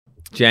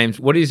James,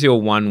 what is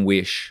your one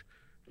wish?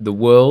 The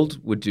world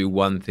would do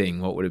one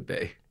thing. What would it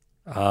be?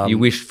 You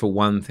wished for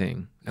one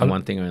thing and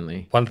one thing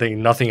only. One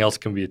thing, nothing else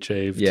can be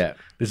achieved. Yeah.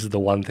 This is the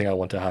one thing I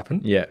want to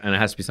happen. Yeah, and it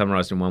has to be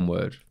summarized in one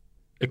word.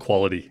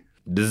 Equality.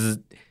 This is,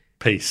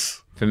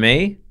 Peace. for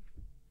me,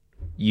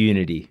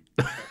 unity.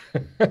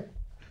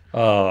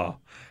 Oh,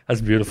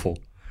 that's beautiful.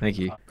 Thank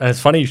you. And it's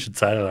funny you should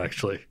say that,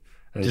 actually.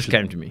 And Just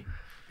came to me.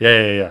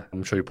 Yeah.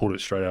 I'm sure you pulled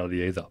it straight out of the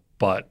ether.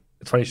 But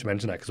it's funny you should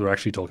mention that because we're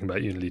actually talking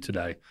about unity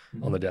today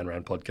on the Dan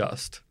Rand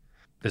podcast.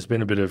 There's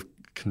been a bit of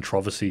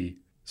controversy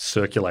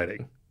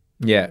circulating.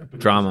 Yeah,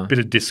 drama. A bit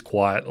of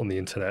disquiet on the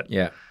internet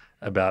Yeah.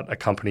 about a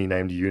company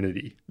named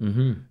Unity.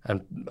 Mm-hmm.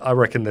 And I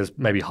reckon there's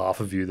maybe half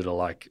of you that are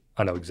like,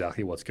 I know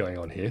exactly what's going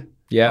on here.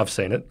 Yeah. I've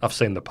seen it. I've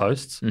seen the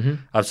posts. Mm-hmm.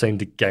 I've seen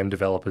the game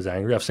developers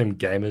angry. I've seen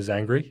gamers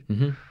angry.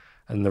 Mm-hmm.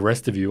 And the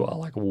rest of you are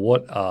like,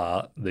 what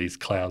are these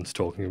clowns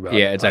talking about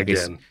Yeah, exactly.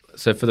 again?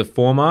 So for the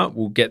former,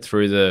 we'll get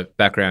through the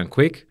background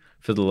quick.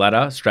 For the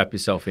latter, strap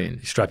yourself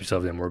in. Strap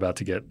yourself in. We're about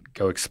to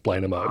go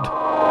explainer mode.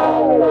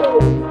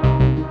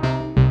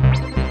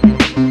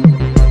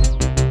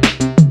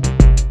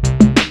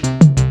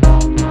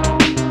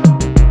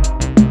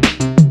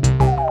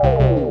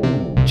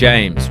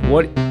 James,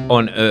 what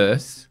on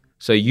earth?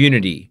 So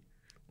Unity,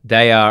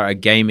 they are a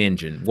game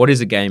engine. What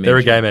is a game They're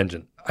engine? a game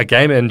engine. A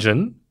game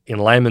engine, in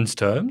layman's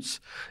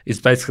terms,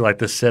 is basically like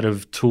the set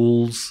of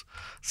tools,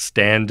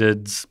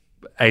 standards,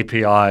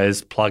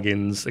 APIs,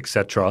 plugins,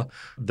 etc.,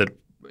 that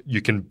you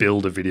can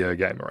build a video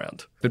game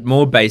around. But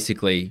more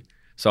basically,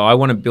 so I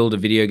want to build a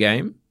video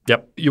game.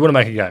 Yep. You want to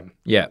make a game,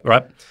 Yeah.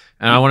 right?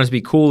 And I want it to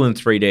be cool in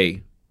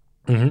 3D.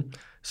 Mm-hmm.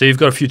 So you've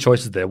got a few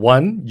choices there.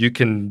 One, you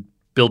can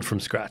build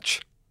from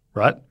scratch,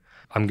 right?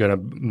 I'm going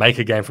to make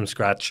a game from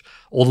scratch,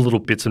 all the little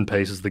bits and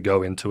pieces that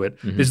go into it.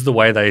 Mm-hmm. This is the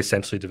way they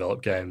essentially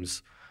develop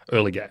games,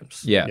 early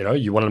games. Yeah. You know,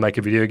 you want to make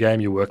a video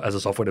game, you work as a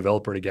software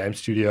developer at a game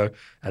studio,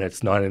 and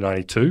it's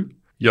 1992.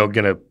 You're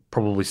going to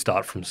probably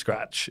start from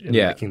scratch in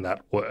making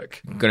that work.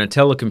 I'm going to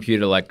tell the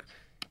computer, like,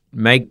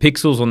 make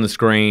pixels on the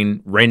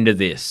screen, render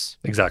this.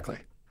 Exactly.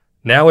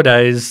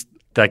 Nowadays,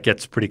 that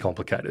gets pretty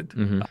complicated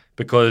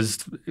because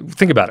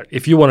think about it.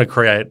 If you want to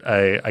create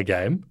a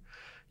game,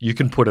 you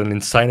can put an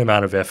insane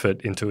amount of effort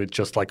into it,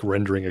 just like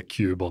rendering a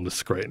cube on the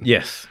screen.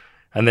 Yes.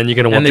 And then you're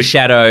going to want And the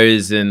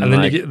shadows and then,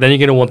 like, then you're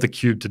going to want the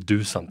cube to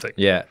do something.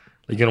 yeah.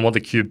 You're going to want the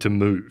cube to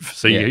move.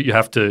 So Yeah. you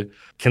have to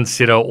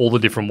consider all the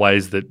different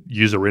ways that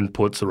user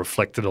inputs are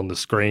reflected on the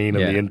screen and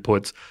Yeah. the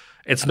inputs.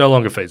 It's no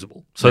longer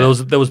feasible. So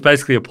there was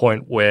basically a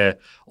point where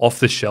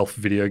off-the-shelf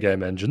video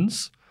game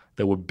engines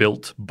that were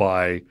built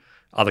by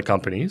other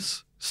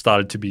companies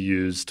started to be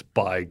used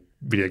by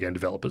video game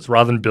developers.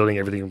 Rather than building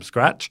everything from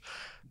scratch,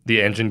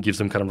 the engine gives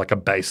them kind of like a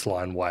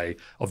baseline way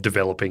of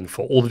developing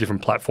for all the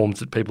different platforms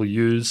that people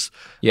use,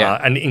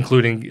 and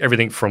including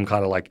everything from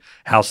kind of like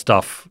how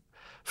stuff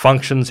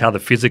functions, how the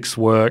physics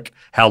work,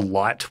 how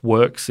light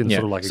works in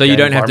sort of like a so you game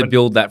don't have to environment.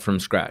 build that from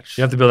scratch.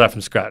 You have to build that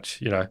from scratch,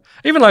 you know.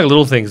 Even like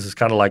little things is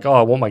kind of like, oh,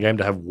 I want my game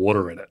to have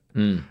water in it.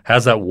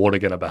 How's that water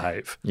going to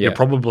behave? Yeah. You're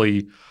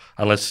probably,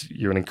 unless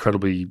you're an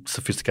incredibly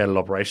sophisticated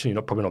operation,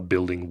 you're probably not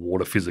building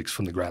water physics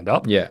from the ground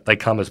up. Yeah. They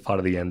come as part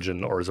of the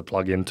engine or as a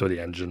plug-in to the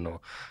engine or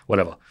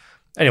whatever.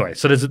 Anyway,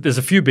 so there's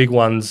a few big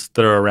ones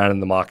that are around in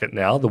the market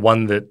now. The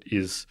one that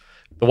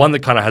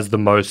kind of has the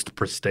most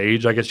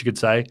prestige, I guess you could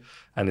say,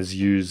 and is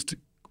used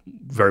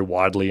very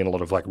widely in a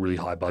lot of like really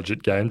high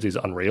budget games is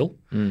Unreal,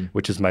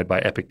 which is made by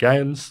Epic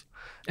Games.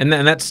 And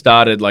that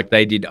started, like,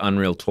 they did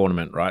Unreal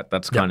Tournament, right?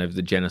 That's kind of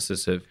the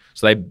genesis of.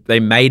 So they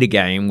made a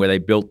game where they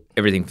built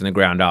everything from the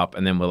ground up,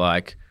 and then were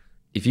like,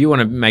 if you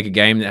want to make a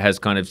game that has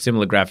kind of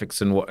similar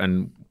graphics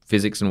and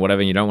physics and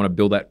whatever, and you don't want to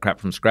build that crap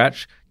from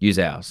scratch, use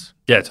ours.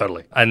 Yeah,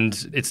 totally.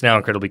 And it's now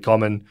incredibly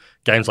common.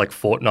 Games like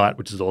Fortnite,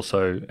 which is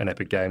also an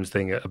Epic Games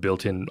thing, are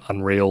built in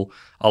Unreal.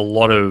 A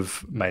lot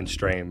of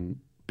mainstream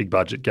big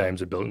budget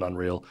games are built in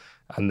Unreal,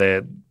 and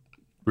they're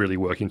really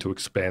working to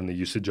expand the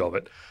usage of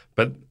it.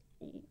 But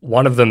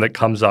one of them that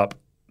comes up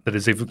that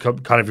is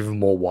even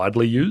more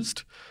widely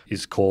used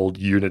is called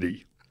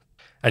Unity.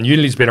 And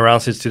Unity's been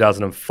around since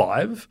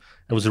 2005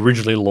 and was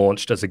originally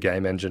launched as a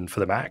game engine for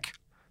the Mac.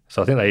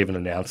 So I think they even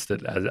announced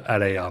it at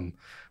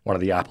one of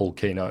the Apple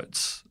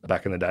keynotes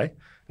back in the day. And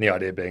the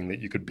idea being that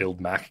you could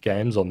build Mac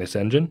games on this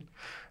engine.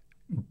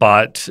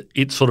 But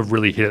it sort of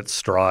really hit its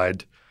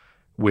stride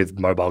with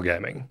mobile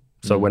gaming.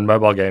 So when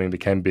mobile gaming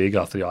became big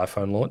after the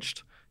iPhone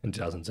launched in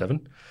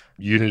 2007,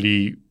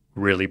 Unity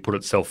really put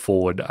itself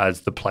forward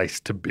as the place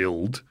to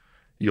build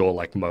your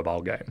like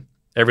mobile game.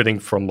 Everything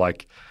from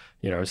like,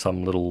 you know,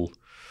 some little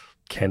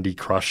Candy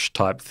Crush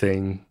type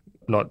thing,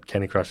 not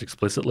Candy Crush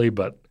explicitly,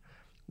 but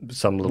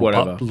some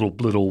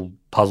little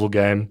puzzle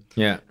game,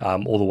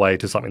 all the way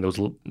to something that was,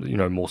 you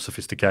know, more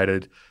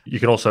sophisticated. You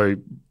can also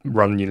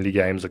run Unity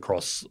games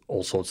across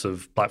all sorts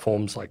of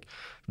platforms, like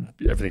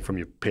everything from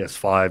your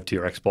PS5 to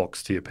your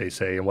Xbox to your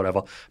PC and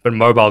whatever. But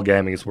mobile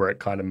gaming is where it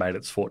kind of made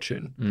its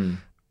fortune.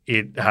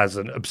 It has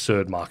an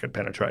absurd market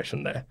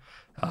penetration there.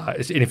 And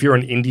if you're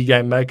an indie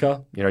game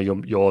maker, you know,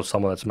 you're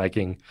someone that's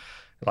making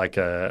like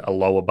a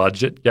lower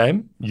budget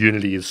game,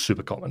 Unity is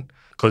super common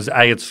because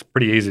A, it's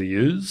pretty easy to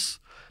use,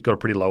 got a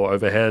pretty low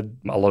overhead.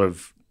 A lot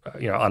of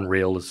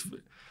Unreal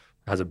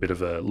has a bit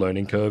of a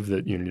learning curve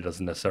that Unity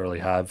doesn't necessarily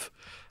have,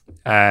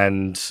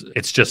 and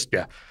it's just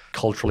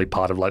culturally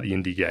part of like the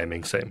indie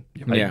gaming scene.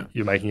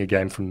 You're making a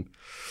game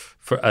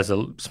as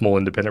a small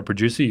independent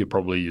producer, you're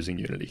probably using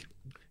Unity.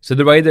 So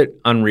the way that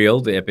Unreal,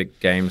 the Epic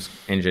Games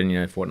engine,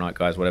 Fortnite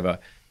guys, whatever,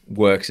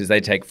 works is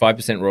they take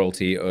 5%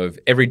 royalty of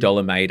every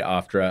dollar made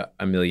after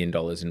 $1 million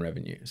in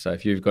revenue. So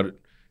if you've got it,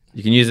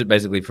 you can use it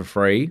basically for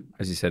free.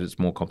 As you said, it's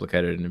more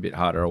complicated and a bit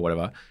harder or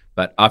whatever.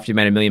 But after you've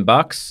made $1 million,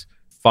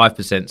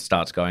 5%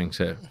 starts going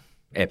to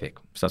Epic,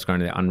 starts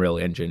going to the Unreal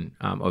Engine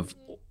of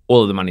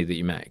all of the money that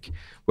you make.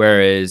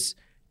 Whereas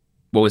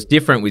what was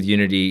different with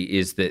Unity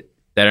is that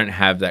they don't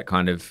have that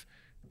kind of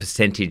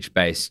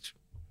percentage-based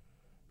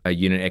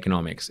unit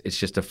economics. It's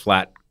just a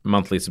flat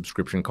monthly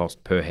subscription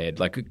cost per head,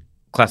 like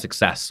classic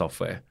SaaS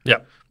software. Yeah.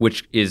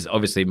 Which is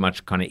obviously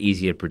much kind of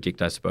easier to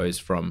predict, I suppose,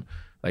 from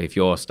like if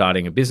you're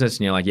starting a business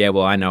and you're like,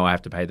 I know I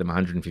have to pay them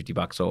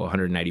 $150 or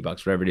 $180,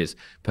 whatever it is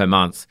per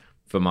month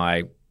for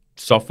my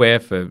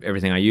software, for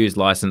everything I use,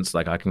 license,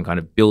 like I can kind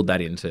of build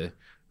that into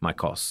my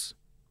costs.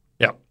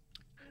 Yeah.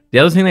 The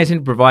other thing they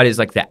tend to provide is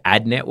like the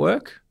ad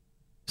network.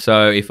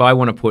 So if I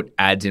want to put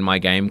ads in my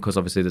game, because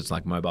obviously that's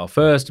like mobile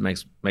first, it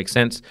makes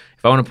sense.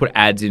 If I want to put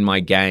ads in my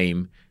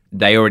game,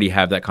 they already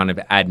have that kind of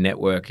ad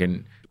network.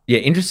 And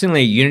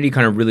interestingly, Unity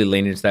kind of really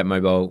leaned into that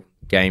mobile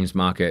games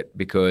market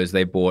because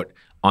they bought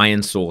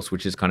IronSource,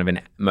 which is kind of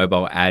a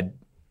mobile ad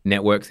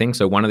network thing.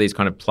 So one of these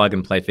kind of plug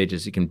and play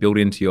features you can build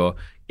into your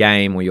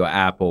game or your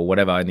app or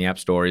whatever in the App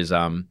Store is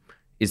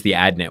the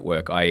ad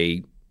network,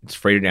 i.e. it's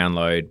free to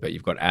download, but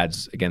you've got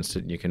ads against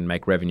it and you can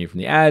make revenue from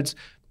the ads.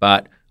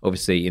 But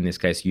obviously, in this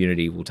case,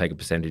 Unity will take a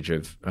percentage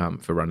of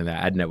for running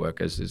that ad network,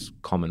 as is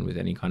common with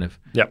any kind of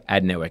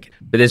ad network.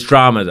 But there's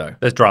drama, though.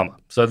 There's drama.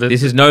 So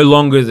this is no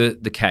longer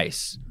the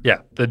case. Yeah.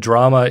 The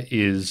drama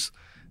is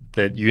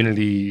that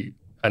Unity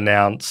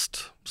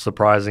announced,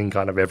 surprising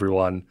kind of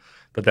everyone,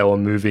 that they were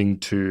moving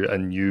to a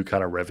new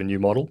kind of revenue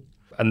model.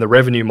 And the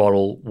revenue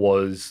model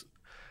was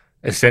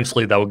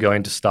essentially they were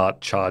going to start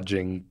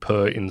charging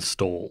per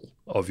install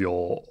of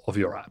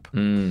your app.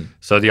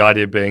 So the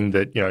idea being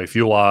that if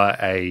you are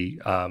a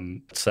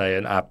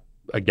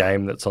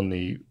game that's on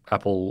the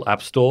Apple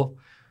App Store,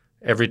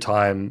 every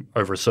time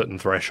over a certain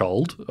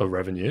threshold of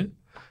revenue,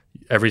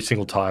 every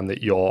single time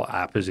that your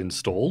app is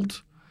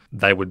installed,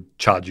 they would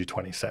charge you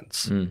 20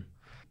 cents.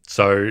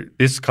 So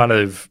this kind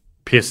of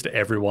pissed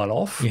everyone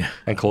off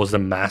and caused a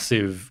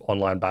massive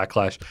online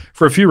backlash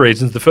for a few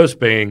reasons. The first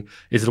being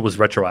is that it was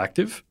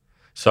retroactive.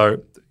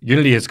 So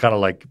Unity has kind of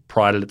like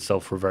prided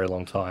itself for a very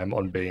long time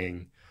on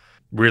being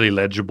really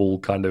legible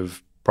kind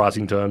of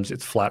pricing terms.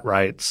 It's flat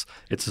rates.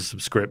 It's a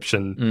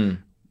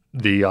subscription.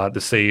 The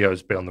CEO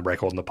has been on the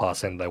record in the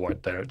past saying they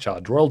don't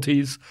charge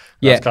royalties.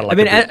 That's kind of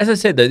like as I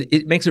said, though,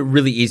 it makes it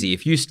really easy.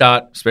 If you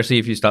start, especially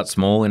if you start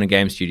small in a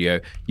game studio,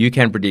 you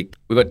can predict.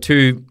 We've got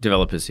 2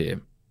 developers here.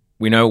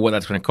 We know what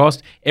that's going to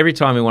cost. Every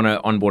time we want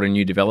to onboard a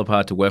new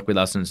developer to work with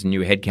us and it's a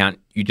new headcount,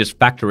 you just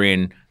factor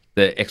in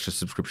the extra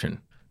subscription.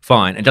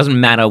 Fine. It doesn't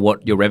matter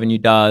what your revenue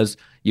does.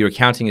 Your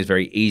accounting is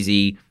very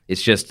easy.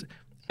 It's just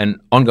an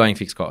ongoing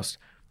fixed cost.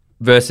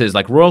 Versus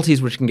like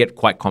royalties, which can get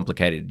quite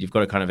complicated. You've got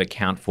to kind of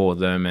account for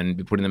them and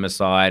be putting them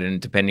aside. And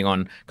depending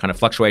on kind of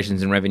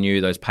fluctuations in revenue,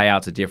 those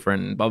payouts are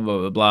different, blah, blah,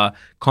 blah, blah.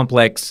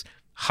 Complex,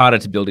 harder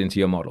to build into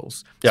your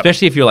models.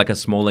 Especially if you're like a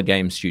smaller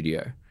game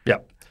studio.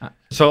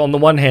 So on the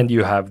one hand,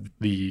 you have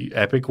the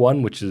Epic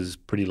one, which is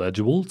pretty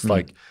legible. It's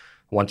like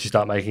once you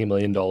start making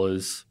 $1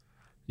 million,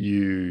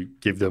 you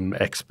give them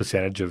X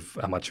percentage of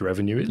how much your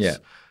revenue is.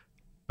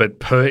 But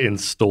per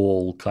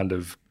install kind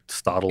of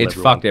startled everyone.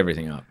 It's fucked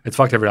everything up. It's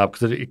fucked everything up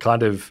because it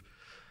kind of,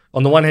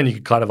 on the one hand, you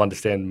could kind of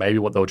understand maybe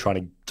what they were trying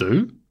to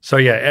do. So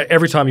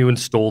every time you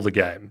install the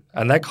game,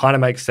 and that kind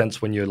of makes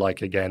sense when you're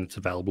like, again, it's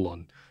available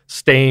on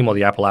Steam or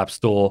the Apple App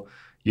Store,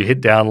 you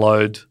hit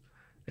download,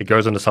 it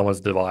goes onto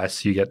someone's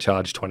device, you get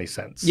charged 20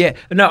 cents. Yeah.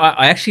 No,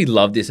 I actually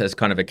love this as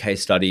kind of a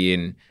case study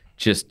in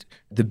just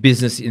the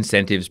business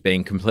incentives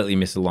being completely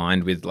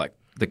misaligned with like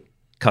the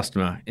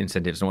customer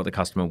incentives and what the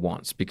customer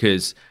wants.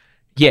 Because,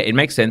 it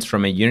makes sense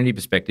from a Unity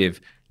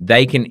perspective.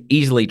 They can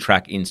easily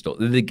track install.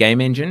 The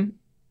game engine,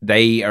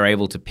 they are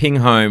able to ping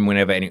home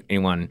whenever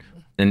anyone,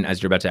 and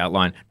as you're about to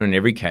outline, not in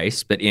every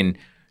case, but if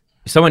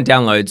someone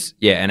downloads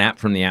an app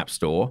from the App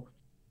Store,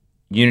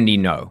 Unity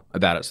know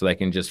about it. So they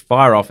can just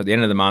fire off at the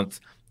end of the month.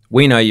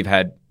 We know you've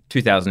had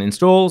 2,000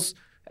 installs.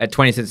 At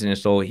 20 cents an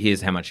install,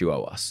 here's how much you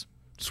owe us.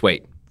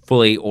 Sweet.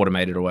 Fully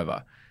automated or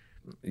whatever.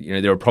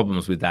 There are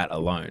problems with that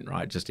alone,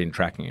 right? Just in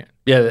tracking it.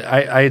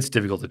 Yeah, it's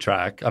difficult to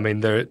track. I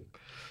mean, the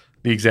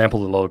example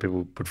that a lot of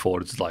people put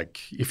forward is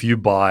like if you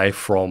buy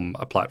from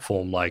a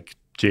platform like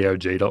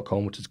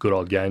GOG.com, which is Good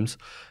Old Games,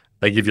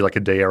 they give you like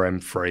a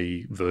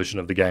DRM-free version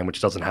of the game,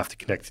 which doesn't have to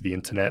connect to the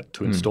internet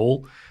to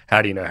install.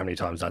 How do you know how many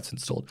times that's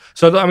installed?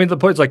 So, I mean, the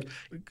point is like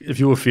if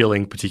you were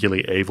feeling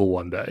particularly evil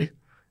one day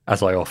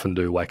as I often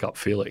do, wake up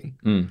feeling.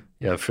 Mm.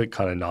 You know, feel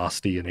kind of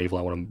nasty and evil.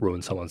 I want to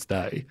ruin someone's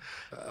day.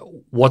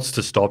 What's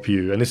to stop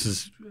you? And this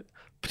is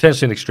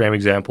potentially an extreme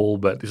example,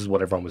 but this is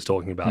what everyone was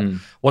talking about.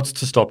 What's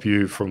to stop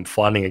you from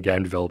finding a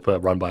game developer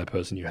run by a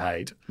person you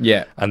hate?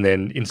 Yeah. And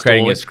then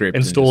Creating a script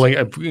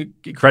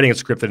creating a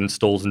script that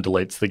installs and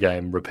deletes the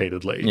game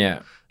repeatedly.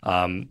 Yeah.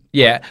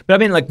 Yeah. But I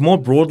mean, like, more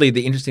broadly,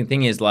 the interesting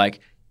thing is,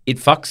 like, it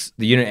fucks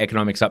the unit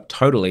economics up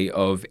totally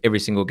of every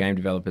single game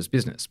developer's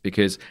business.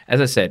 Because,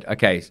 as I said,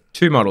 okay,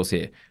 2 models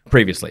here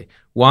previously.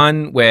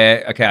 One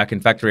where, okay, I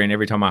can factor in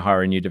every time I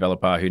hire a new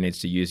developer who needs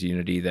to use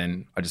Unity,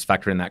 then I just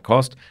factor in that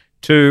cost.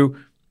 2,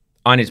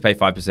 I need to pay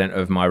 5%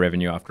 of my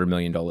revenue after $1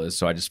 million,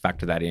 so I just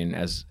factor that in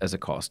as a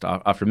cost.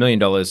 After $1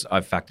 million,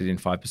 I've factored in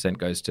 5%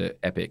 goes to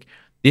Epic.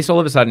 This all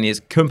of a sudden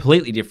is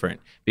completely different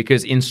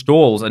because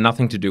installs are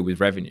nothing to do with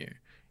revenue.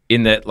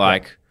 In that,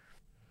 like,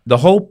 the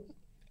whole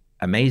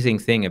amazing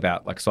thing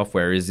about, like,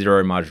 software is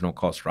zero marginal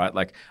cost, right?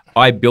 Like,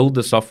 I build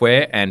the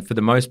software, and for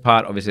the most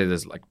part, obviously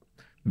there's, like,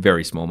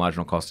 very small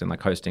marginal cost in,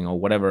 like, hosting or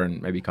whatever,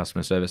 and maybe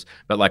customer service.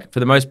 But, like, for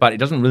the most part, it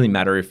doesn't really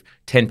matter if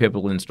 10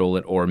 people install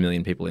it or 1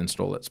 million people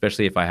install it,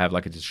 especially if I have,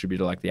 like, a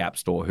distributor like the App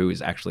Store who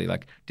is actually,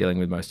 like, dealing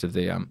with most of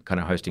the kind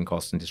of hosting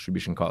costs and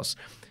distribution costs.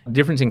 The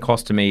difference in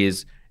cost to me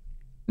is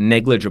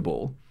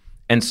negligible.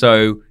 And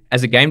so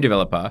as a game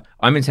developer,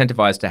 I'm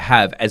incentivized to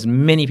have as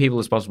many people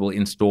as possible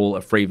install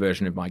a free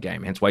version of my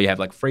game. Hence why you have,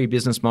 like, free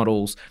business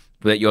models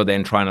that you're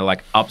then trying to,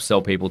 like,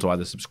 upsell people to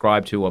either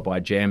subscribe to or buy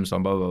gems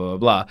on blah, blah, blah,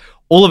 blah.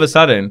 All of a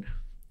sudden,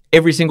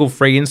 every single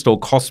free install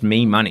costs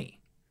me money.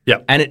 Yeah.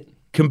 And it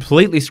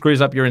completely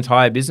screws up your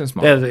entire business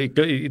model. Yeah,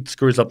 it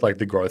screws up, like,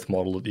 the growth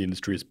model that the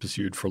industry has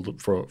pursued for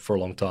a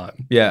long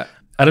time. Yeah.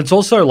 And it's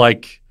also,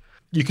 like,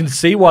 you can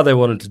see why they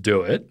wanted to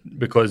do it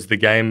because the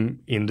game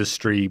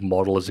industry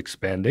model is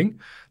expanding.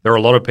 There are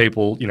a lot of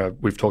people, you know,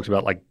 we've talked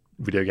about, like,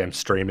 video game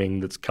streaming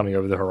that's coming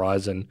over the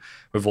horizon.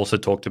 We've also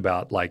talked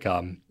about, like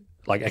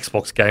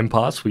Xbox Game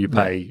Pass, where you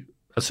pay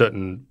a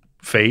certain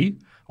fee,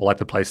 or like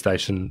the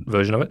PlayStation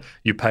version of it,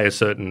 you pay a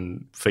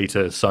certain fee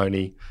to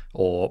Sony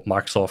or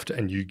Microsoft,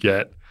 and you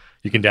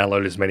can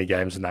download as many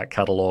games in that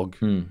catalog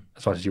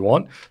as much as you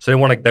want. So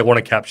they want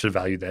to capture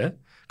value there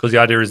because the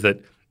idea is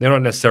that they're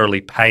not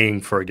necessarily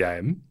paying for a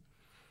game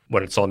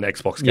when it's on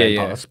Xbox Game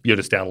Pass. You're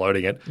just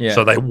downloading it. Yeah.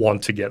 So they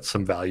want to get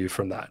some value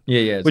from that.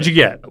 Yeah. Which you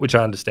get, which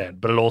I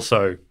understand. But it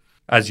also,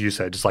 as you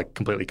say, just, like,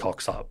 completely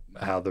cocks up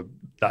how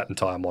that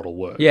entire model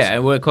works. Yeah,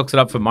 and it cocks it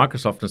up for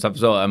Microsoft and stuff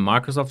as well. And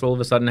Microsoft all of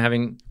a sudden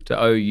having to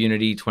owe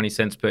Unity 20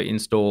 cents per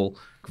install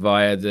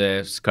via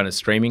the kind of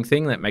streaming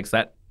thing that makes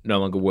that no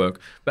longer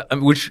work. But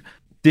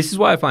this is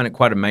why I find it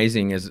quite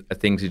amazing as a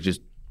thing to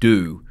just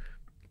do.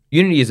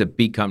 Unity is a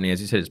big company,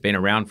 as you said. It's been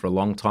around for a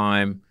long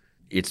time.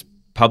 It's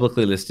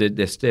publicly listed.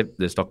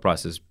 Their stock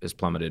price has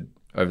plummeted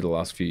over the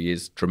last few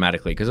years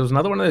dramatically because it was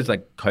another one of those,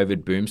 like,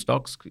 COVID boom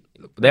stocks.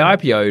 They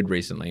IPO'd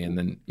recently and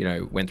then, you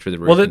know, went through the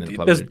roof. Well, and then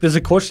plummeted. there's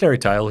a cautionary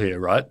tale here,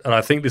 right? And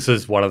I think this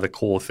is one of the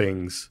core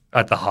things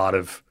at the heart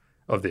of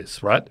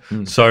this, right?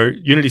 So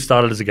Unity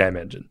started as a game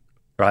engine,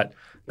 right?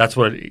 That's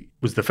what it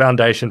was, the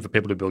foundation for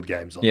people to build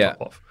games on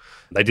top of.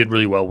 They did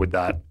really well with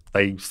that.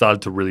 They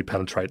started to really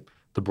penetrate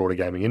the broader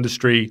gaming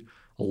industry.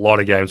 A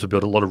lot of games were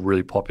built. A lot of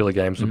really popular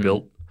games were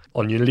built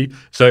on Unity.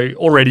 So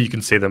already you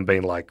can see them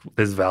being like,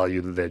 there's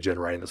value that they're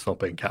generating that's not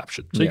being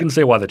captured. So you can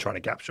see why they're trying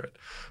to capture it.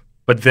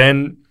 But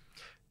then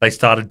they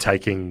started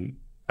taking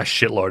a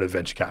shitload of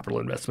venture capital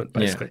investment,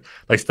 basically. Yeah.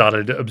 They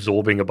started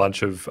absorbing a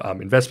bunch of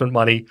investment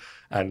money.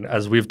 And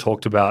as we've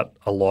talked about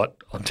a lot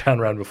on Down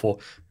Round before,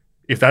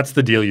 if that's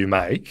the deal you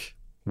make,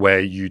 where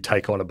you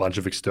take on a bunch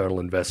of external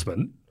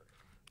investment,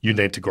 you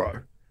need to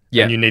grow.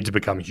 Yeah. And you need to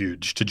become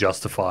huge to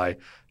justify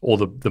all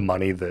the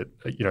money that,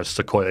 you know,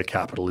 Sequoia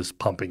Capital is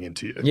pumping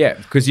into you. Yeah,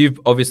 because you've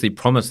obviously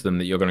promised them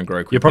that you're going to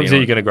grow quickly. You promised that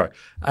you're going to grow.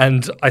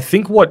 And I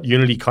think what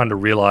Unity kind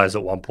of realized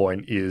at one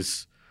point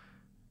is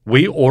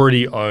we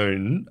already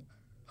own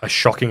a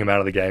shocking amount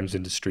of the games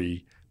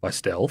industry by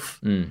stealth.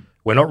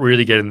 We're not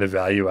really getting the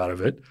value out of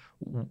it.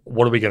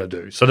 What are we going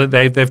to do? So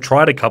they've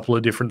tried a couple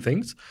of different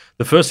things.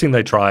 The first thing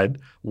they tried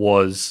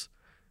was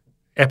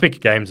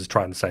Epic Games is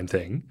trying the same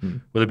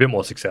thing with a bit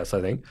more success,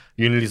 I think.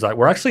 Unity's like,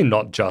 we're actually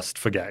not just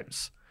for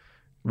games.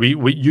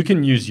 You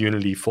can use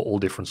Unity for all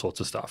different sorts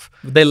of stuff.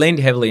 They leaned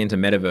heavily into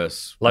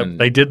metaverse. Like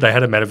they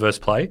had a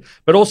metaverse play,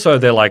 but also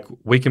they're like,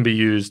 we can be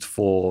used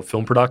for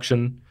film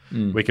production.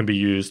 We can be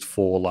used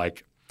for,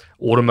 like,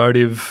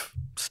 automotive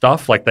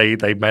stuff. Like they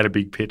made a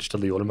big pitch to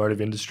the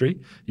automotive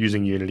industry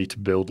using Unity to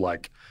build,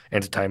 like,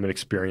 entertainment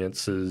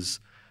experiences,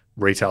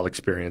 retail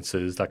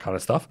experiences, that kind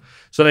of stuff.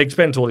 So they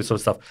expand to all this sort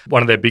of stuff.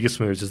 One of their biggest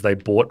moves is they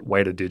bought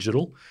Weta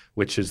Digital,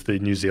 which is the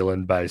New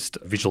Zealand-based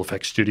visual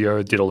effects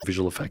studio. Did all the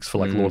visual effects for,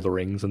 like, Lord of the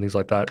Rings and things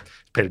like that.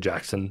 Peter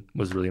Jackson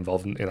was really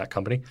involved in that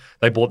company.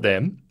 They bought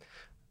them,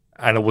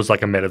 and it was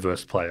like a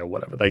metaverse play or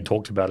whatever. They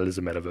talked about it as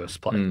a metaverse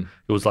play.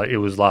 It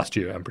was last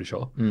year, I'm pretty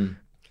sure.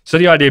 So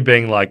the idea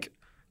being, like,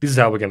 this is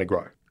how we're going to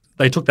grow.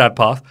 They took that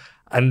path,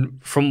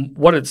 and from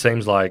what it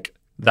seems like,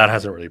 that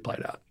hasn't really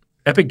played out.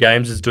 Epic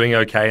Games is doing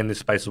okay in this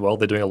space as well.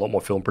 They're doing a lot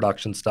more film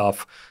production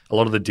stuff. A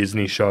lot of the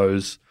Disney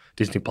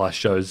Plus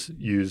shows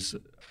use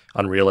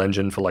Unreal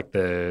Engine for like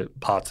the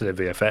parts of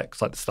their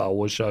VFX, like the Star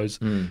Wars shows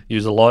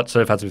use a lot. So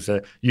they've had to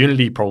say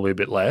Unity probably a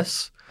bit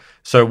less.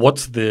 So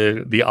what's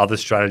the other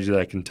strategy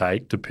they can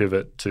take to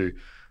pivot to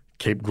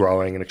keep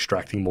growing and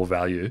extracting more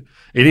value?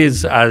 It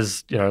is,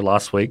 as you know,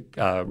 last week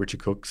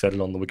Richard Cook said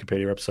it on the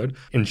Wikipedia episode,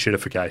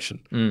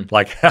 enshittification.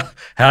 Like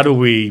how do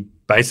we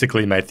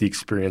basically make the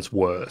experience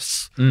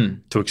worse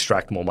to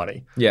extract more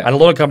money? Yeah. And a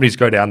lot of companies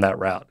go down that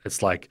route.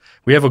 It's like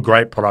we have a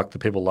great product that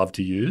people love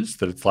to use,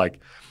 that it's like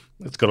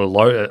it's got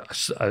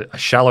a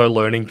shallow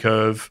learning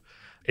curve,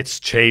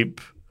 it's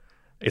cheap,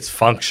 it's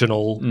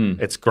functional,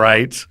 it's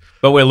great.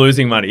 But we're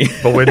losing money.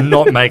 But we're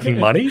not making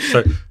money.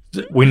 So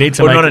we need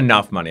to not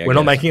enough money. We're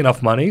not making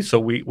enough money, so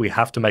we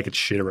have to make it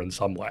shitter in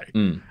some way.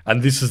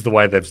 And this is the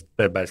way they've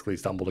basically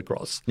stumbled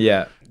across.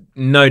 Yeah.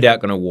 No doubt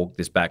going to walk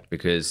this back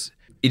because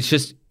it's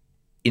just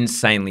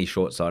insanely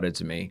short-sighted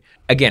to me.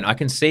 Again, I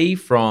can see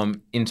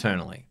from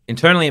internally.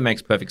 Internally, it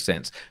makes perfect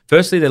sense.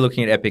 Firstly, they're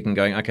looking at Epic and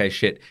going, okay,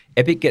 shit,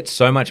 Epic gets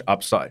so much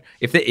upside.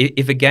 If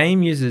a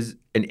game uses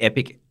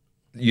Epic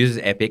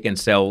and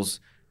sells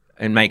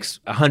and makes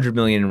 $100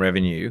 million in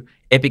revenue,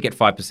 Epic get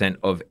 5%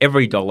 of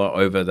every dollar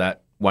over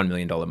that $1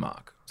 million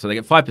mark. So they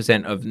get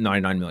 5% of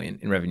 $99 million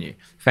in revenue.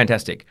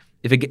 Fantastic.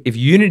 If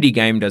Unity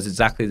game does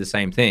exactly the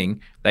same thing,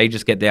 they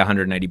just get their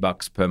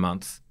 $180 per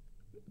month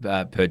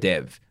per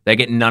dev. They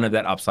get none of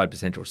that upside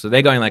potential. So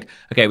they're going like,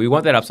 okay, we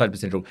want that upside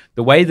potential.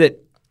 The way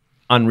that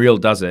Unreal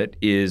does it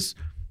is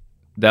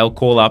they'll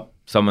call up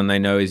someone they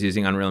know is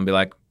using Unreal and be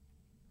like,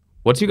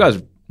 what's your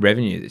guys'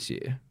 revenue this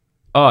year?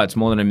 Oh, it's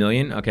more than $1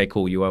 million. Okay,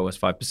 cool. You owe us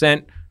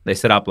 5%. They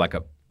set up like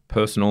a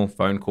personal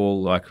phone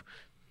call, like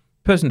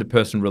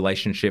person-to-person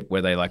relationship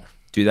where they like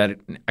do that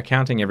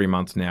accounting every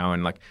month now.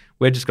 And like,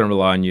 we're just going to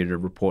rely on you to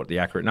report the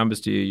accurate numbers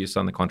to you. You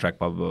sign the contract,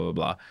 blah, blah, blah,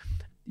 blah.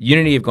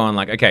 Unity have gone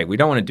like, okay, we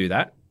don't want to do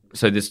that.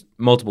 So there's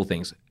multiple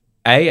things.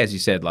 As you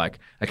said, like,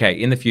 okay,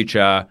 in the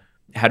future,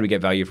 how do we get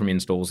value from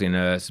installs in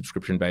a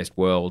subscription-based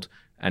world?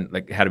 And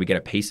like, how do we get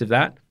a piece of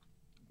that?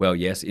 Well,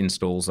 yes,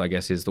 installs, I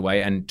guess, is the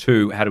way. And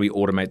two, how do we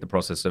automate the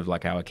process of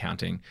like our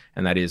accounting?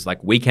 And that is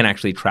like, we can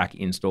actually track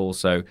installs.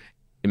 So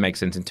it makes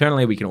sense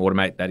internally. We can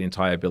automate that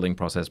entire billing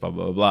process, blah,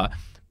 blah, blah, blah.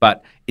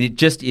 But it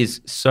just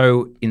is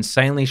so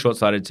insanely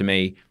short-sighted to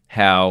me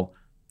how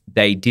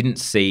they didn't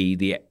see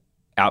the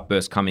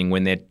outburst coming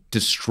when they're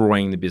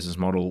destroying the business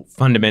model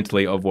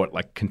fundamentally of what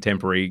like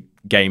contemporary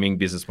gaming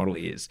business model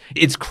is.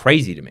 It's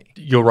crazy to me.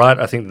 You're right.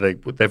 I think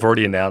they've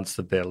already announced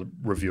that they're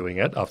reviewing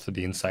it after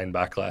the insane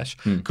backlash.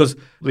 Because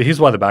here's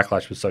why the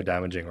backlash was so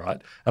damaging,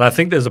 right? And I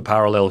think there's a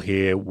parallel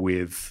here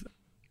with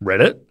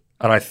Reddit.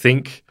 And I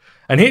think,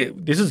 and here,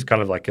 this is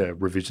kind of like a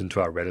revision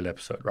to our Reddit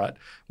episode, right?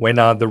 When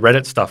the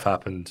Reddit stuff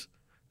happened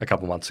a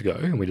couple months ago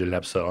and we did an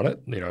episode on it,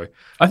 you know.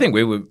 I think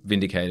we were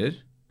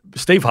vindicated.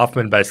 Steve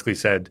Huffman basically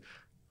said,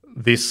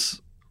 this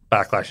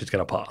backlash is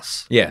going to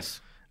pass. Yes.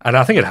 And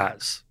I think it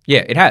has.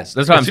 Yeah, it has.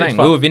 That's what I'm saying.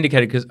 We were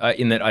vindicated because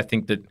in that I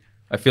think that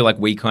I feel like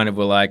we kind of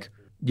were like,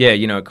 yeah,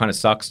 you know, it kind of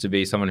sucks to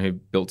be someone who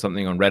built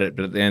something on Reddit,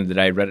 but at the end of the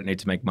day, Reddit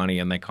needs to make money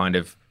and they're going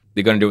to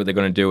do what they're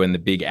going to do, and the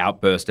big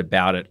outburst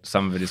about it,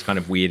 some of it is kind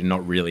of weird and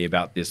not really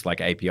about this like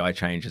API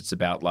change. It's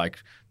about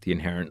like the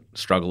inherent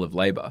struggle of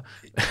labor.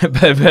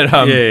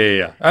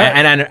 Yeah.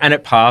 And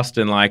it passed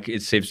and like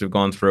it seems to have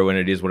gone through and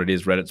it is what it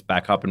is. Reddit's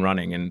back up and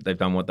running and they've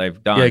done what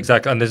they've done. Yeah,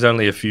 exactly. And there's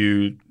only a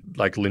few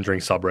like lingering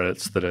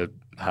subreddits that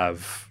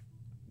have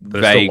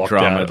vague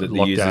drama that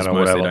the users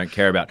mostly don't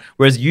care about.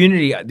 Whereas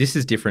Unity, this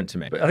is different to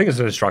me. I think it's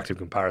an instructive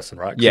comparison,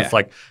 right? Yeah. It's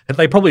like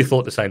they probably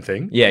thought the same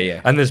thing. Yeah.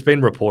 And there's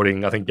been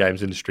reporting, I think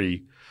Games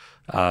Industry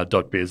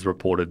 .biz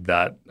reported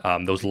that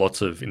there was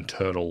lots of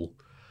internal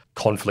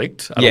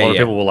conflict. And a lot of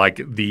people were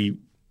like the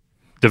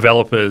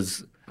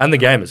developers and the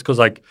gamers. Because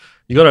like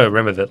you got to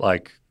remember that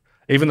like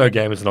even though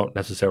gamers are not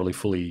necessarily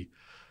fully,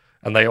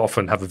 and they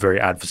often have a very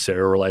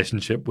adversarial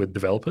relationship with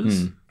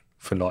developers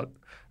for not,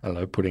 I don't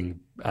know, putting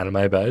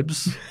anime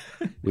babes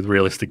with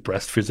realistic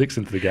breast physics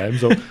into the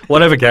games or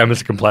whatever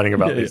gamers are complaining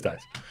about these days.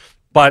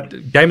 But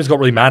gamers got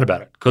really mad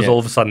about it because all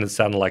of a sudden it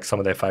sounded like some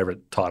of their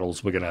favorite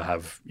titles were going to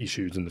have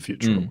issues in the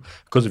future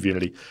because of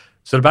Unity.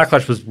 So the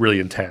backlash was really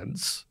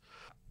intense.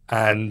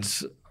 And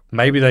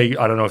maybe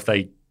I don't know if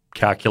they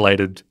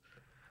calculated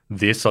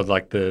this on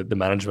like the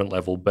management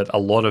level, but a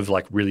lot of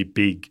like really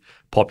big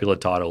popular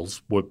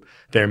titles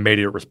their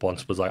immediate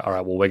response was like, all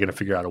right, well, we're going to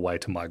figure out a way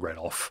to migrate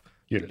off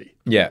Unity.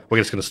 Yeah. We're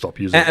just going to stop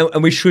using it.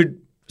 And we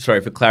should, sorry,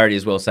 for clarity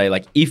as well, say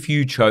like if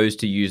you chose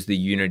to use the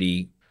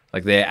Unity,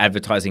 like their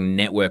advertising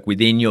network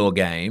within your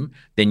game,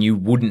 then you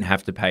wouldn't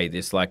have to pay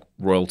this like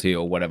royalty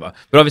or whatever.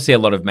 But obviously a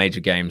lot of major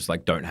games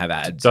like don't have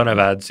ads. Don't have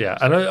ads, yeah.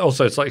 And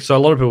also it's like, so a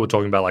lot of people were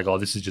talking about like, oh,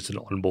 this is just an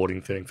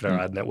onboarding thing for their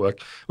ad network.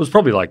 It was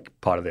probably like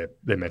part of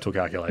their mental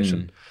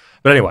calculation.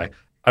 But anyway,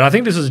 and I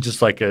think this is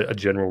just like a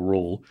general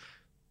rule.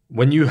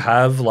 When you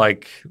have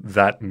like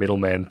that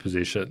middleman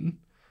position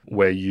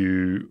where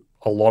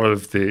a lot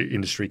of the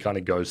industry kind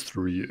of goes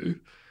through you,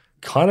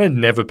 kind of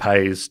never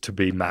pays to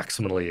be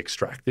maximally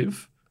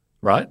extractive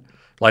right?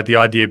 Like the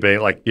idea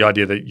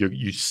that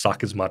you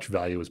suck as much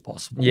value as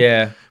possible.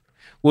 Yeah.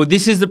 Well,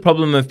 this is the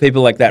problem of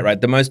people like that, right?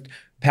 The most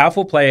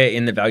powerful player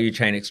in the value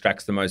chain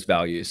extracts the most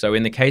value. So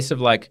in the case of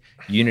like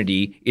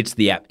Unity, it's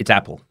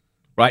Apple,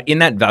 right? In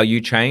that value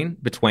chain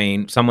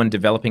between someone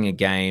developing a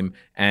game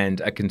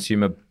and a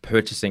consumer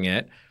purchasing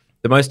it,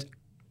 the most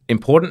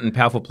important and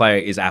powerful player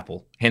is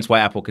Apple. Hence why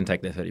Apple can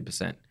take their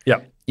 30%. Yeah.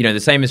 You know, the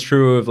same is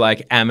true of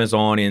like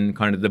Amazon in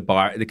kind of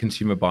the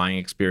consumer buying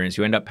experience.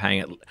 You end up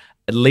paying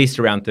at least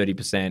around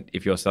 30%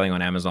 if you're selling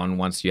on Amazon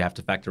once you have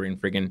to factor in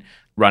friggin'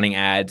 running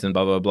ads and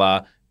blah, blah,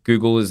 blah.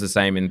 Google is the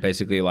same in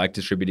basically like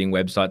distributing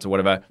websites or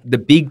whatever. The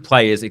big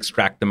players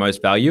extract the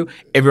most value.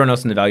 Everyone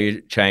else in the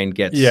value chain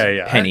gets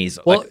pennies.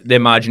 Well, their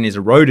margin is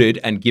eroded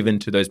and given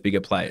to those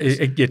bigger players.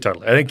 Yeah,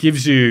 totally. And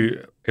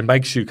it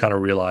makes you kind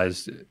of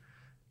realize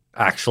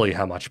actually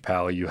how much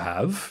power you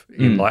have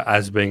in like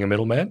as being a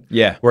middleman.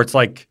 Yeah. Where it's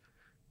like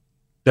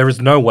there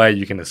is no way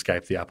you can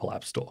escape the Apple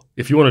App Store.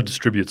 If you want to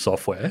distribute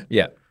software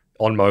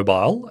on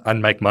mobile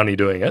and make money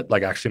doing it,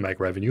 like actually make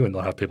revenue and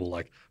not have people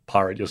like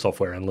pirate your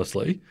software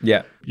endlessly,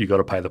 you got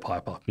to pay the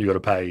piper. You got to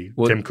pay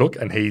Tim Cook,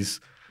 and he's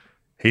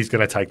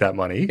going to take that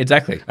money.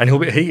 Exactly.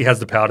 And he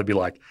has the power to be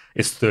like,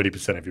 it's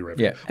 30% of your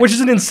revenue, which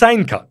is an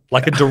insane cut,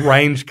 like a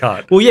deranged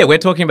cut. Well, yeah, we're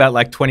talking about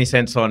like 20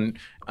 cents on,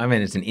 I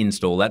mean, it's an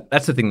install.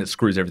 That's the thing that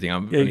screws everything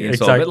up. Install.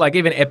 Exactly. But like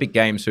even Epic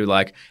Games who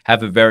like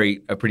have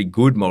a pretty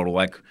good model,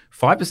 like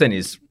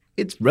 5%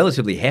 it's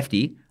relatively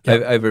hefty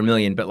over $1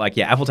 million, but like,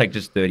 Apple take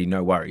just 30,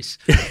 no worries.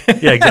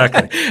 Yeah,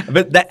 exactly.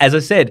 But as I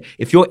said,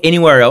 if you're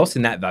anywhere else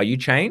in that value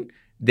chain,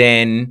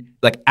 then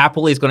like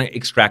Apple is going to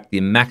extract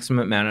the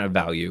maximum amount of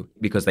value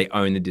because they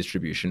own the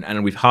distribution.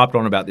 And we've harped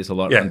on about this a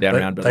lot on Down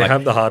Round. But they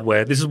have the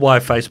hardware. This is why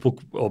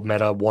Facebook or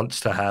Meta wants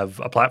to have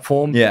a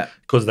platform. Yeah.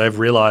 Because they've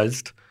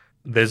realized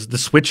there's the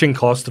switching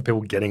cost of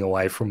people getting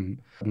away from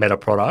Meta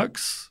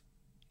products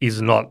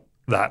is not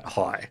that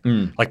high.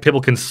 Like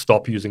people can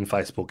stop using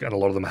Facebook, and a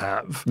lot of them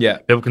have. Yeah.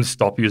 People can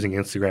stop using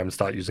Instagram and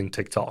start using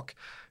TikTok.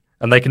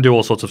 And they can do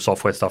all sorts of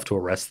software stuff to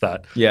arrest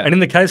that. Yeah. And in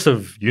the case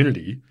of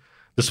Unity,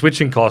 the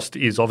switching cost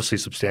is obviously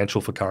substantial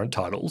for current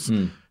titles.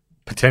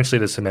 Potentially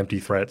there's some empty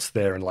threats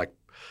there and like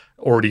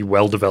already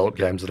well-developed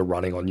games that are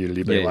running on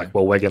Unity being like,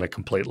 well, we're going to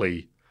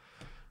completely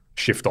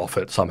shift off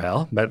it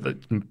somehow.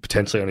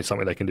 Potentially only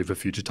something they can do for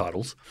future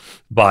titles.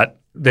 But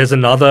there's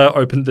an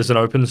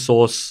open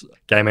source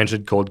game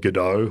engine called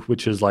Godot,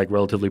 which is like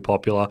relatively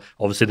popular.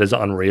 Obviously there's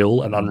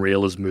Unreal, and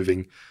Unreal is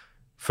moving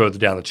further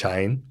down the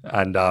chain.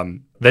 And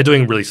they're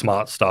doing really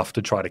smart stuff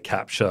to try to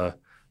capture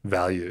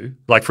value.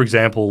 Like, for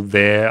example,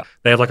 they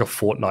have like a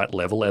Fortnite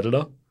level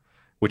editor,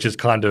 which is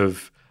kind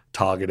of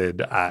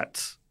targeted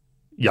at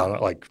young,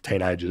 like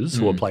teenagers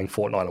who are playing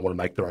Fortnite and want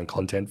to make their own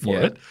content for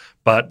it.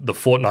 But the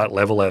Fortnite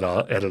level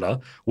editor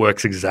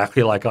works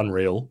exactly like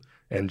Unreal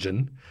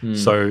Engine.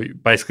 So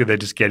basically they're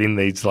just getting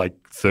these like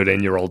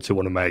 13-year-olds who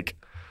want to make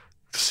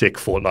sick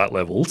Fortnite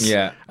levels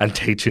and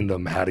teaching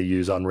them how to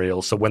use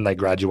Unreal. So when they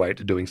graduate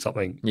to doing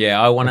something,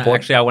 I want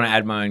to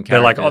add my own characters.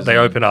 They're like, they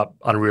open up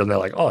Unreal and they're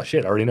like, oh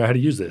shit, I already know how to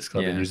use this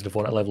because I've been using the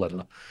Fortnite level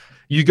editor.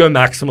 You go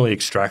maximally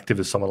extractive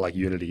as someone like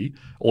Unity,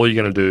 all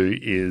you're going to do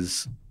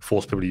is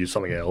force people to use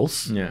something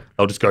else. Yeah.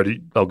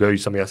 They'll go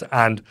use something else,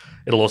 and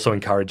it'll also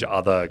encourage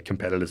other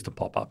competitors to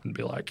pop up and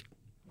be like,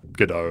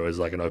 Godot is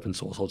like an open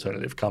source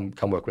alternative. Come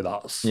work with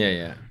us.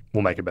 Yeah.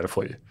 We'll make it better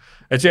for you.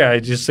 It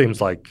just seems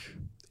like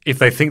if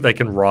they think they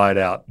can ride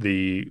out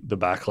the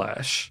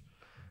backlash,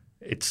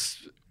 it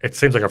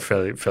seems like a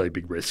fairly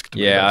big risk.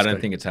 I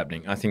don't think it's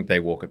happening. I think they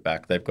walk it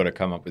back. They've got to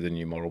come up with a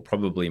new model,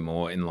 probably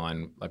more in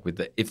line like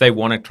with if they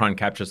want to try and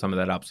capture some of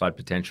that upside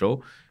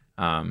potential.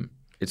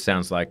 It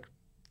sounds like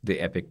the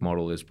Epic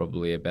model is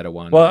probably a better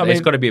one. Well,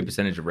 there's got to be a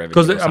percentage of revenue,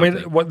 so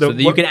that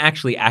you can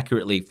actually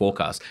accurately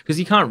forecast, because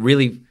you can't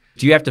really.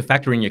 Do you have to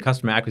factor in your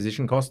customer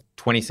acquisition cost,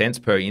 20 cents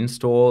per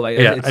install?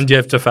 And you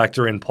have to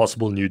factor in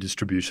possible new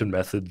distribution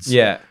methods.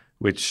 Yeah.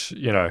 Which,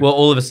 Well,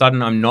 all of a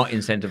sudden, I'm not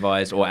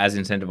incentivized or as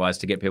incentivized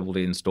to get people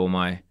to install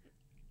my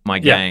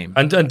game.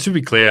 And to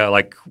be clear,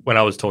 like when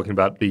I was talking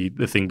about the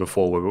thing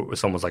before where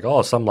someone was like,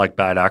 oh, some like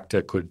bad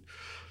actor could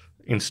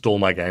install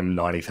my game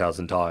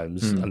 90,000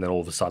 times and then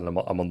all of a sudden I'm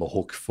on the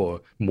hook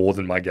for more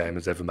than my game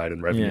has ever made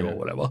in revenue or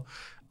whatever.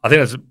 I think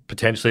that's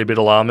potentially a bit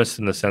alarmist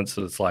in the sense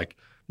that it's like,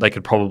 they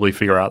could probably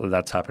figure out that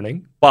that's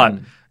happening. But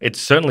it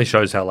certainly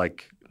shows how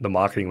like the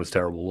marketing was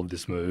terrible of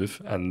this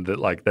move, and that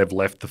like they've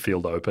left the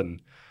field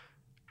open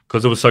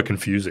because it was so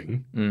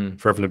confusing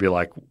for everyone to be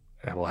like,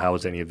 well, how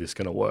is any of this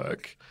going to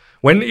work?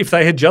 If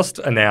they had just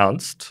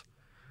announced,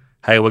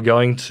 hey, we're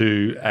going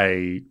to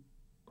a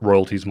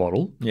royalties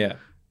model. Yeah.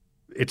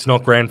 It's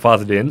not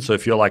grandfathered in, so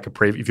if you're like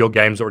if your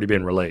game's already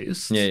been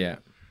released,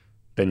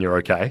 then you're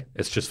okay.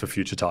 It's just for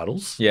future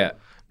titles. Yeah.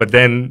 But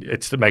then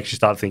it makes you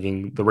start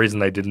thinking the reason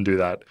they didn't do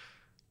that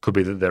could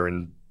be that they're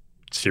in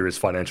serious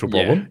financial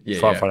problem,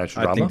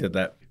 financial drama. I think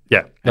that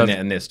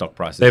and their stock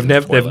prices. I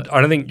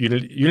don't think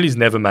Unity's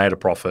never made a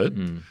profit.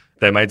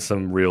 They made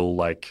some real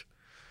like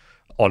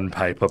on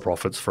paper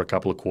profits for a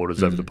couple of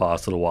quarters over the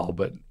past little while,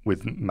 but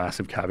with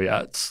massive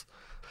caveats.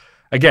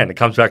 again, it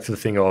comes back to the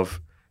thing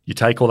of you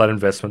take all that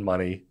investment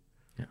money,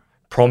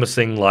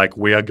 promising like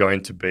we are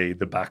going to be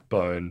the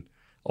backbone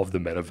of the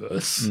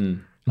metaverse.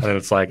 And then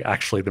it's like,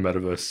 actually the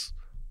metaverse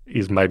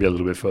is maybe a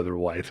little bit further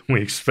away than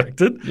we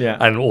expected. Yeah.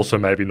 And also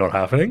maybe not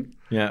happening.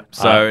 Yeah.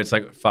 So it's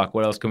like, fuck,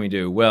 what else can we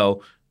do?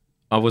 Well,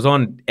 I was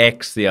on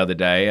X the other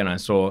day and I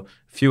saw a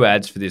few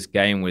ads for this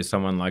game with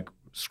someone like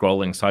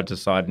scrolling side to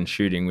side and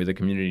shooting with a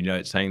community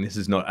note saying this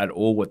is not at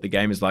all what the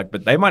game is like,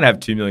 but they might have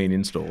 2 million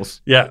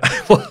installs. Yeah.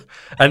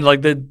 And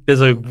like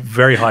there's a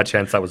very high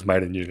chance that was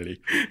made in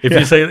Unity.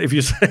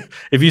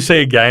 If you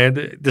see a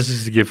game, this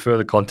is to give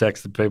further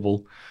context to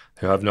people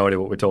who have no idea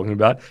what we're talking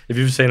about. If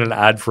you've seen an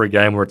ad for a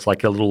game where it's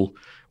like a little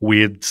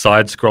weird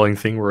side scrolling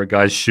thing where a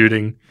guy's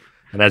shooting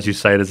and as you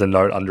say there's a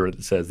note under it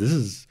that says this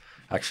is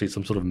actually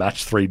some sort of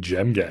match 3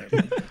 gem game.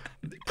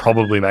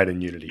 Probably made in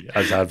Unity,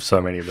 as have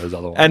so many of those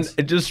other ones. And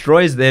it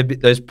destroys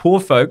those poor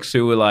folks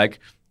who were like,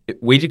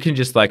 we can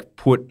just like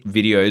put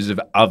videos of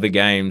other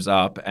games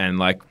up and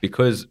like,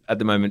 because at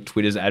the moment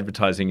Twitter's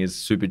advertising is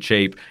super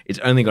cheap, it's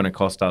only going to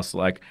cost us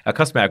like, our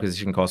customer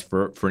acquisition cost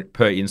for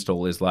per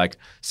install is like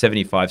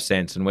 75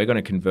 cents and we're going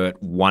to convert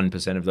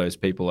 1% of those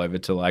people over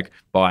to like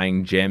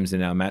buying gems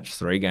in our match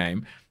 3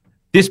 game.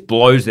 This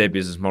blows their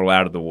business model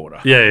out of the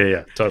water.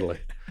 Yeah, totally.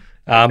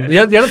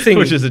 The other thing,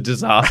 which is a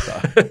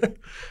disaster.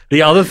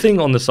 The other thing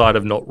on the side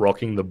of not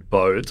rocking the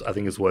boat, I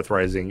think is worth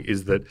raising,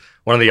 is that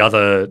one of the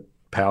other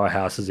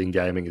powerhouses in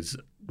gaming is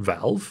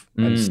Valve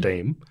and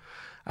Steam,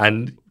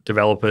 and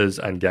developers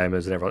and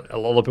gamers and everyone. A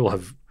lot of people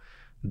have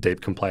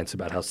deep complaints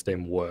about how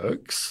Steam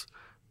works,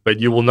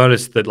 but you will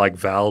notice that like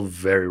Valve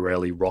very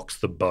rarely rocks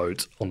the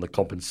boat on the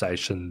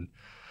compensation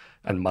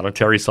and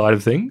monetary side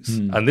of things,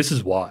 and this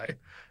is why.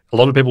 A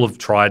lot of people have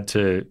tried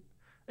to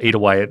eat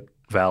away at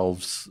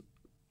Valve's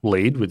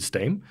lead with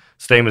Steam.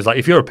 Steam is like,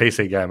 if you're a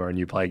PC gamer and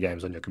you play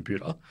games on your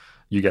computer,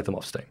 you get them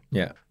off Steam.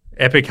 Yeah.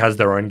 Epic has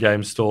their own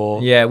game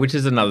store. Yeah, which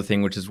is another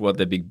thing, which is what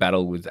the big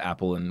battle with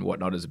Apple and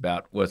whatnot is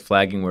about. Worth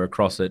flagging, we're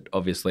across it,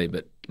 obviously,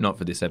 but not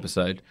for this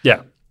episode.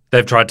 Yeah.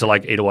 They've tried to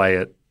like eat away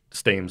at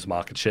Steam's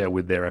market share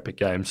with their Epic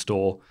Games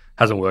store.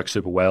 Hasn't worked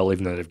super well,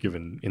 even though they've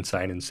given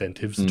insane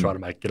incentives to try to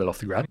get it off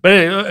the ground. But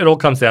it all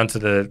comes down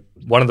to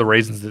one of the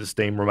reasons that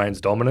Steam remains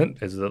dominant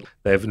is that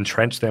they've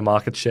entrenched their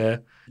market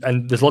share.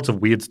 And there's lots of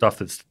weird stuff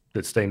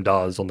that Steam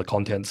does on the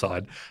content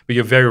side, but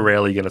you're very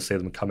rarely going to see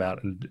them come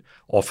out and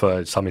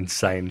offer some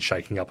insane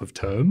shaking up of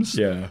terms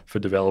for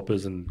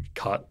developers and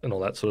cut and all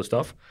that sort of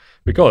stuff.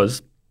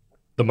 Because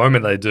the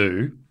moment they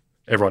do,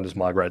 everyone just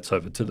migrates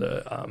over to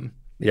the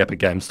Epic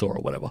Games Store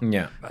or whatever.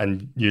 Yeah.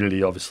 And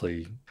Unity,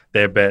 obviously,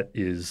 their bet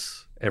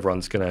is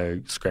everyone's going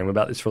to scream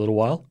about this for a little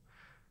while.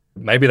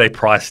 Maybe they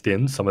priced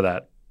in some of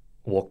that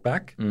walk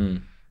back.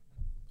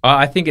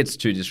 I think it's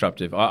too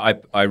disruptive.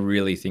 I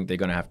really think they're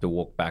going to have to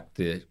walk back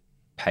the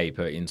pay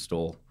per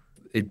install.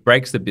 It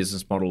breaks the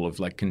business model of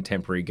like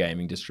contemporary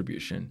gaming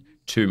distribution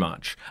too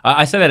much.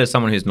 I say that as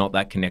someone who's not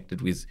that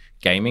connected with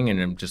gaming and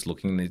I'm just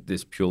looking at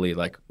this purely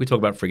like, we talk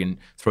about friggin'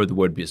 throw the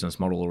word business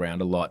model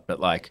around a lot,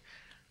 but like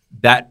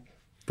that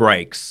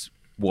breaks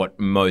what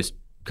most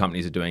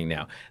companies are doing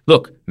now.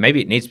 Look,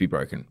 maybe it needs to be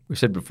broken. We've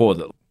said before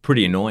that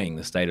pretty annoying,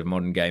 the state of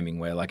modern gaming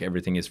where like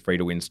everything is free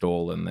to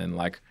install and then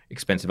like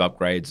expensive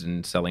upgrades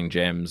and selling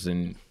gems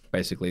and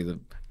basically the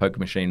poker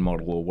machine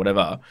model or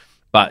whatever.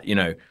 But, you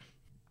know,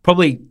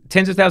 probably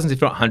tens of thousands,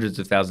 if not hundreds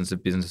of thousands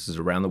of businesses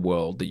around the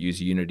world that use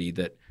Unity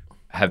that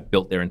have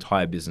built their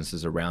entire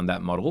businesses around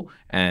that model,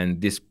 and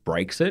this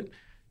breaks it,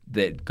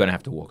 they're going to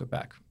have to walk it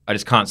back. I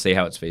just can't see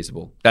how it's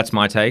feasible. That's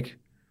my take.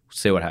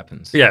 See what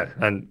happens. Yeah,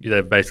 and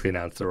they've basically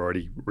announced they're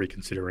already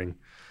reconsidering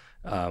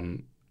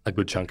a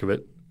good chunk of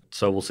it.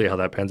 So we'll see how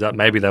that pans out.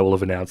 Maybe they will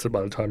have announced it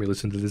by the time you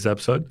listen to this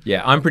episode.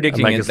 Yeah, I'm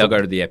predicting they'll go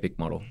to the Epic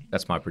model.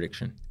 That's my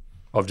prediction.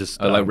 Of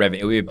just like revenue,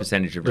 it'll be a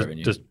percentage of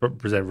revenue. Just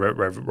present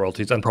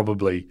royalties and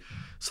probably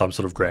some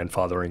sort of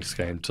grandfathering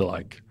scheme to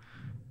like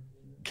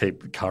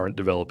keep current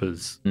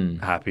developers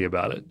happy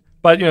about it.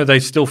 But you know they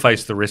still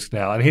face the risk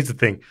now. And here's the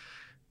thing: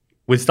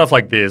 with stuff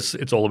like this,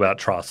 it's all about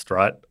trust,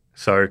 right?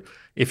 So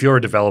if you're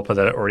a developer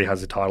that already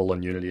has a title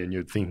on Unity and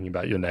you're thinking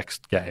about your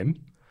next game,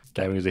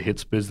 gaming is a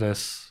hits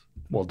business.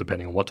 Well,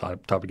 depending on what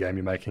type of game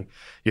you're making,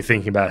 you're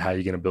thinking about how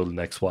you're going to build the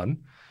next one.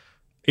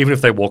 Even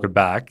if they walk it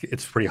back,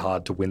 it's pretty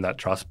hard to win that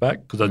trust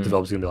back because those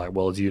developers are going to be like,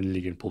 well, is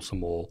Unity going to pull some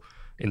more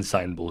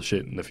insane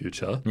bullshit in the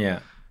future? Yeah.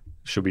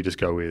 Should we just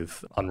go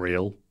with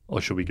Unreal or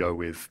should we go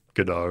with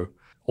Godot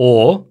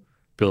or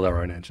build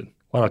our own engine?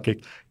 Why not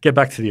get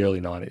back to the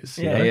early 90s?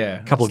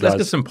 Yeah. A couple of guys.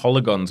 Let's get some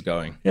polygons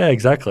going. Yeah,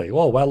 exactly.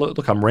 Well, wow,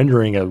 look, I'm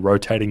rendering a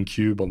rotating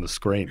cube on the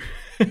screen.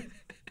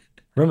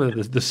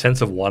 Remember the sense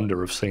of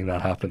wonder of seeing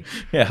that happen.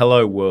 Yeah,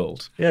 hello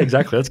world. Yeah,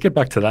 exactly. Let's get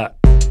back to that.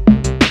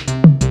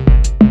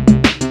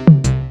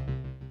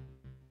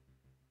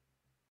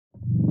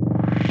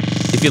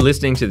 If you're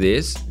listening to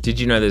this, did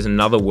you know there's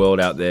another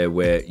world out there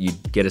where you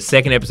get a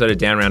second episode of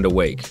Down Round a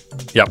week?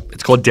 Yep,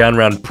 it's called Down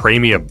Round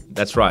Premium.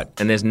 That's right.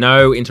 And there's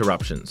no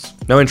interruptions.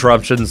 No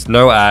interruptions,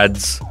 no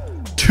ads,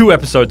 2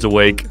 episodes a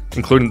week,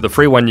 including the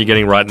free one you're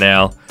getting right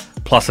now.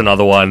 plus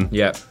another one.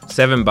 Yeah,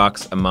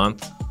 $7 a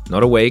month,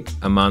 not a week,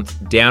 a month.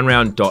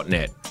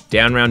 Downround.net.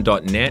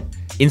 Downround.net.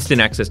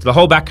 Instant access to the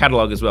whole back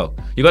catalogue as well.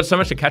 You've got so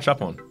much to catch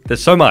up on.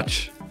 There's so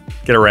much.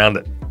 Get around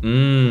it.